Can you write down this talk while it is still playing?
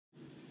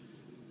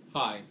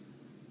Hi.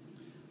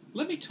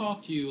 Let me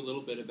talk to you a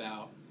little bit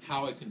about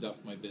how I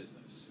conduct my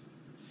business.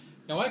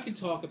 Now, I can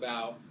talk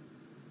about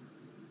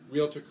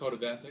Realtor Code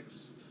of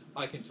Ethics.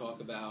 I can talk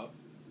about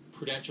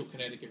Prudential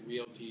Connecticut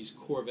Realty's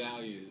core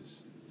values.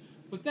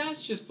 But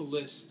that's just a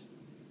list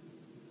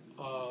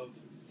of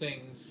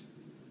things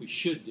we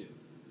should do.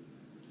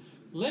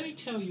 Let me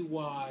tell you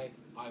why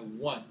I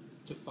want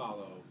to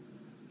follow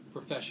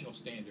professional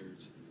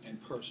standards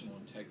and personal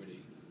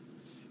integrity.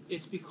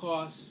 It's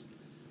because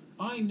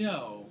I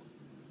know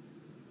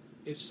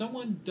if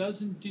someone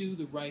doesn't do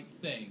the right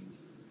thing,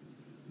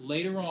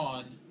 later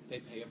on they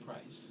pay a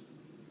price.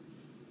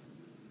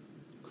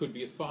 Could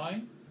be a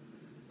fine,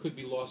 could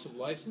be loss of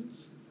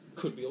license,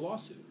 could be a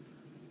lawsuit.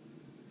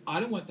 I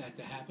don't want that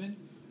to happen.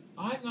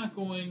 I'm not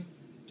going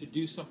to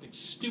do something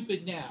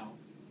stupid now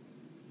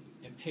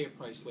and pay a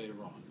price later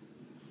on.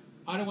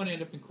 I don't want to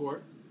end up in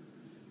court.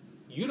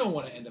 You don't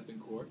want to end up in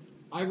court.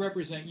 I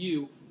represent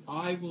you.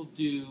 I will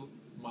do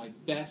my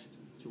best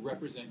to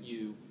represent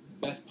you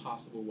the best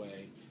possible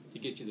way to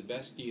get you the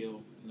best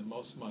deal and the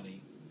most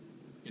money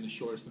in the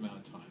shortest amount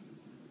of time.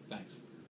 Thanks.